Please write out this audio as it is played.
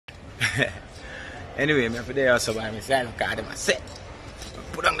Anyway, me for there also by myself because them a say.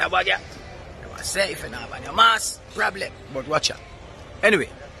 Put on the body. Them a say if you not have your mask, problem. But watch out. Anyway,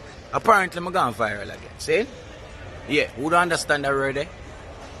 apparently I'm going viral again. See? Yeah, who don't understand that word there?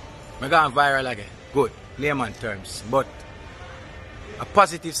 I'm going viral again. Good. Layman terms. But a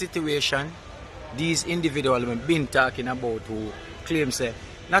positive situation, these individuals have been talking about who claim say,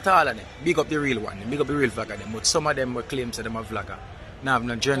 not all of them, big up the real one, big up the real vlogger them, but some of them will claim say them a vlogger. Now have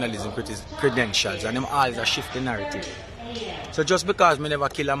no journalism credentials and them always a shift the narrative. So just because me never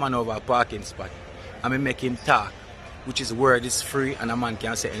kill a man over a parking spot, and me make him talk, which is word is free and a man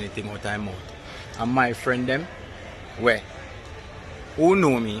can't say anything out of his mouth. And my friend them, where who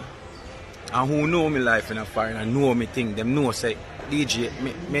know me and who know me life in a foreign and know me thing, them know say DJ,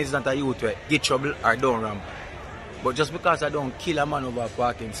 me is not a youth where get trouble or don't ramp. But just because I don't kill a man over a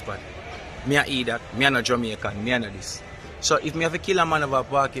parking spot, me a eat that, me a no Jamaican, me a no this. So if me have to kill a man over a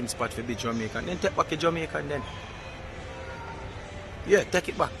parking spot for be Jamaican, then take back a Jamaican then. Yeah, take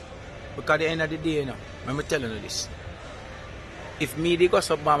it back. Because at the end of the day, you know, let me tell you this. If me they go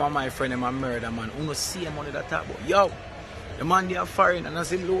up by my friend and my murder man, who no see him on that talk about, yo, the man they are foreign and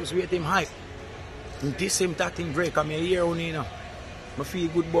as him lose weight him hype. And this him that thing break, I'm here only, you know. I feel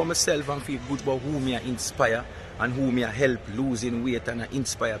good about myself and feel good about who me I inspire and who me I help losing weight and I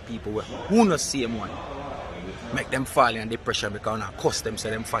inspire people who not see him one. Make them fall in depression because I cost them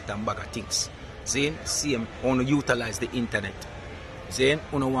say them fat and bag of things. See him, I want to utilize the internet. See, I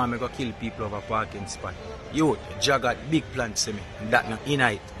don't want me to kill people over parking spot. Yo, Jag got big plans to me. And that not in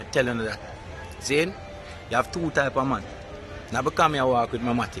it. I'm telling you that. See, you have two type of man. Now because I walk with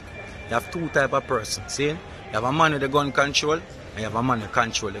my matic, you have two type of person. See, you have a man with the gun control and you have a man who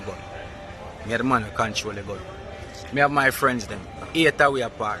control the gun. Me have the man who control the gun. Me have my friends them. 8 away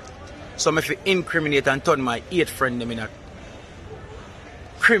apart. So if you incriminate and turn my 8 friend them in a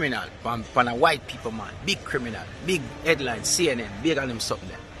criminal, pan a white people man, big criminal, big headline, CNN, big on them something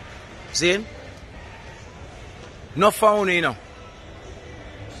there. See? Not found you know.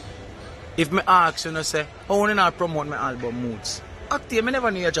 If me ask you, say, how you not promote my album Moods? Actually, I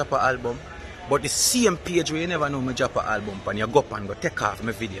never knew you drop an album, but the same page where you never know me drop an album, and you go up and go take off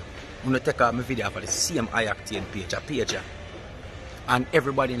my video. You take off my video for the same octane page, a page. And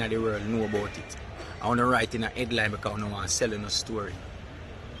everybody in the world know about it. I want to write in a headline because I don't want to sell in a story.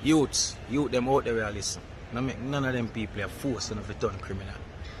 Youth them out there will listen. None of them people are forced enough to turn criminal.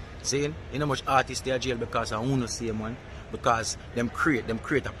 See, you know much artists they are jail because I want to see them one. Because them create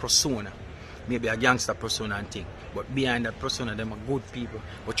a persona. Maybe a gangster persona and thing. But behind that persona, them are good people.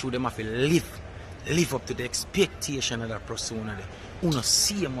 But you them have to live up to the expectation of that persona. You want to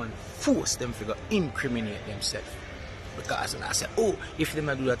see them one force them to incriminate themselves. Because when I say, oh, if they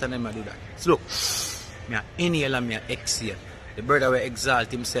do that and them do that. So look, me inhale and me exhale. The brother will exalt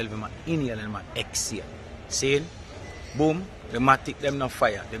himself, he inhale and he exhale. Saying, boom, the matic them no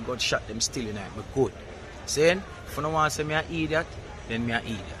fire, the God shot them still in it, but good. Saying, if you don't want to say me an idiot, then me an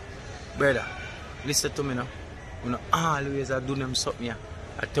idiot. Brother, listen to me now. You know, always I do them something,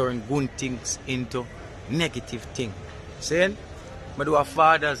 I turn good things into negative things. Saying, I do a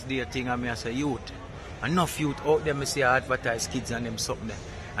Father's Day thing and I say youth. Enough youth out there, I say I advertise kids and them something there.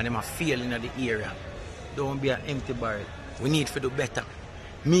 And them are failing in the area. Don't be an empty barrel. We need to do better.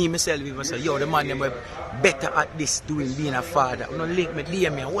 Me, myself, even say, yo, the man them were better at this doing being a father. You know, link me,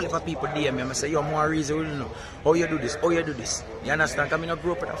 DM me, all of people DM me. I say, yo, more reason, you know, how you do this, how you do this. You understand? Because I don't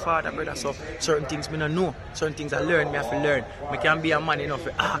grow up with a father, brother, so certain things I don't know. Certain things I learn, I have to learn. I can't be a man enough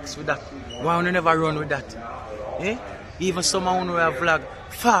to ask with that. Why don't you never run with that? Eh? Even someone who have vlog,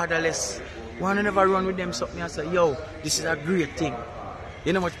 fatherless. Why don't you never run with them something? I say, yo, this is a great thing.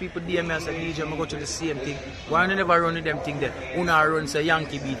 You know much people DM me and say, DJ, I go to the same thing. Why don't you never run with them thing there? Una run say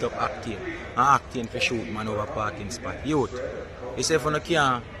Yankee beat up octane. And octane for shoot man over parking spot. Youth. You say if you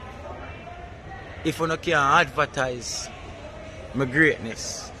can't advertise my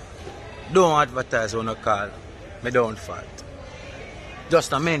greatness, don't advertise when I call me downfall. Just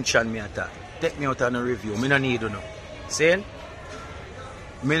to mention me at that. Take me out on a review. Me no need you know. Saying?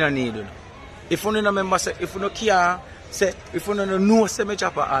 Me no need you know. If you don't remember, say, if you can't say, if you don't know, say me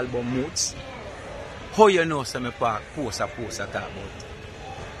drop an album Moods, how you know say me post talk about?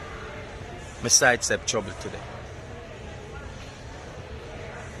 Me sidestep trouble today.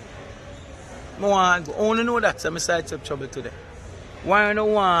 I only know that say me sidestep trouble today. Why you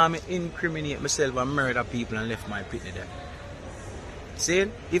don't want me incriminate myself and murder people and left my pitney there?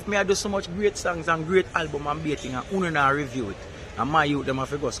 See, if me I do so much great songs and great album and baiting and uno not review it, and my youth them have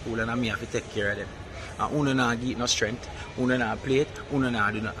to go to school and me have to take care of them. And uno not get no strength, uno not play it, uno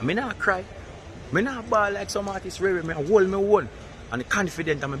not do nothing. Me not cry. Me not ball like some artists, me hold me one. And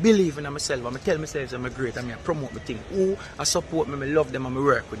confident and I believe in myself. And I tell myself I'm great and I promote my thing. Who I support me, I love them and I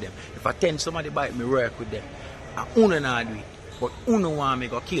work with them. If I tend somebody bite me, work with them. And uno not do it. But uno want me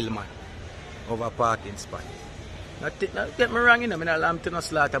go kill man over parking spot. Not get me wrong, you know, I'm not lamb to no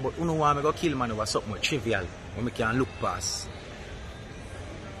slaughter, but uno want me go kill man over something trivial when we can look past.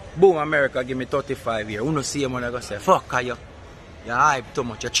 Boom, America give me 35 years. Uno see him and I go say, fuck you. You hype too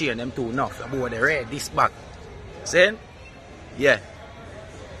much, you chain them too enough. You boy, they red this back. See? Yeah.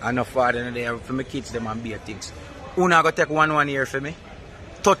 Enough for them there for my kids them and beer things. Uno go take one year for me.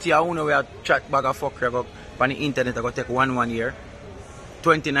 30 years uno we a chat bag of fuck you go on the internet I go take one year.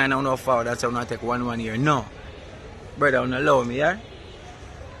 29 uno forward, that's how uno take one year. No. Brother, uno allow me, yeah?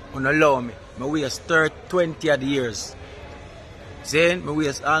 Uno allow me. I waste 20 odd years. Saying I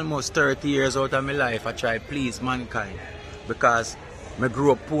waste almost 30 years out of my life I try please mankind. Because I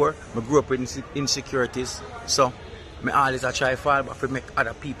grew up poor, I grew up with insecurities. So I always try to fall back to make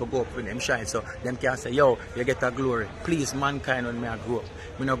other people go up with them shine. So them can say, yo, you get a glory. Please mankind when I grew up.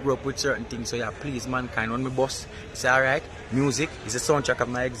 I don't grow up with certain things, so yeah, please mankind. When my boss say, alright, music is the soundtrack of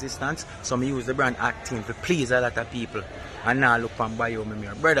my existence. So I use the brand Octane to please a lot of people. And now look and buy you my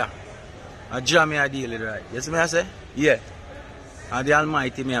mirror. Brother, I jam me a deal with it, right? You see me I say? Yeah. And the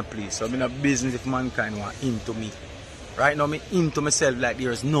Almighty me a please. So I'm in a business if mankind want into me. Right now, me into myself like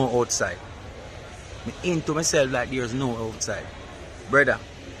there is no outside. Me into myself like there is no outside. Brother,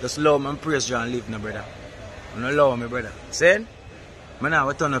 just love me and praise you and live now, brother. You don't love me, brother. Saying? I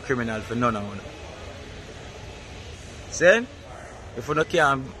now turn a criminal for none of you. Saying? If you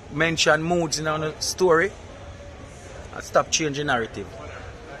can't mention moods in a story, I stop changing narrative.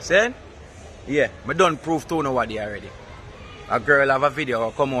 Saying? Yeah, I done prove to nobody already. A girl have a video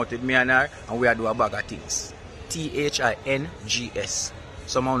come out with me and her and we do a bag of things. Things.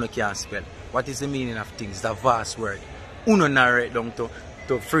 Someone can't spell. What is the meaning of things? The vast word. Uno narrate down to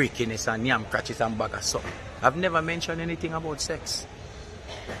freakiness and yam crutches and bag of something. I've never mentioned anything about sex.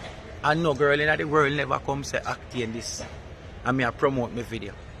 And no girl in the world never come say Octane this. And me I promote my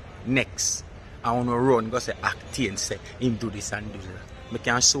video. Next. I want to run go say Octane say him do this and do that. I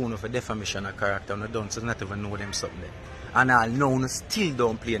can't sue no for defamation of character and I don't so not even know them something there. And I'll know still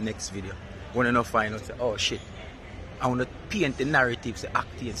don't play next video. When I find out say, oh shit. I want to paint the narrative, say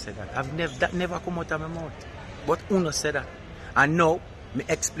Octane said that. That never come out of my mouth. But Uno said that. And now, me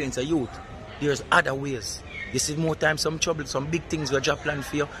explain to youth, there's other ways. You see more time, some trouble, some big things we drop plan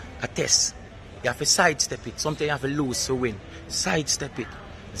for you, a test. You have to sidestep it. Something you have to lose to win. Sidestep it.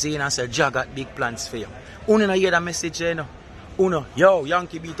 Zane and say, Jah got big plans for you. Uno no hear that message there, you know. Uno, yo,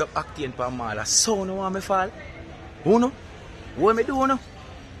 Yankee beat up Octane per mile. So no want me fall. Uno, what me do, Uno?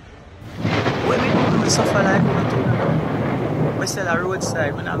 What me do? I suffer like Uno too. I sell a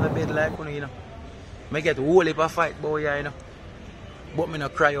roadside, I have a bed like Uno, you know. I get whole heap of fight boy, you know. But I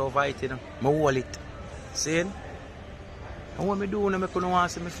don't cry over it, you know. I hold it. See? And what I do, I don't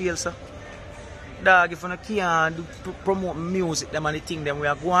want to see me feel so. Dog, if I can't promote music, them and the thing them we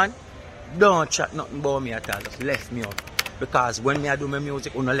are going, don't chat nothing about me at all. Just left me out. Because when I do my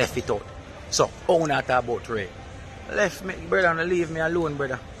music, I left it out. So, how not talk about Ray? Left me, brother, and leave me alone,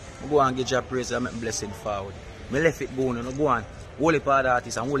 brother. I go and get your praise and make blessing forward. I left it going and go on. Whole heap of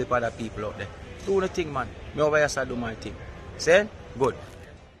artists and whole heap of people out there. Do the thing, man. Me over here do my thing. See? Good.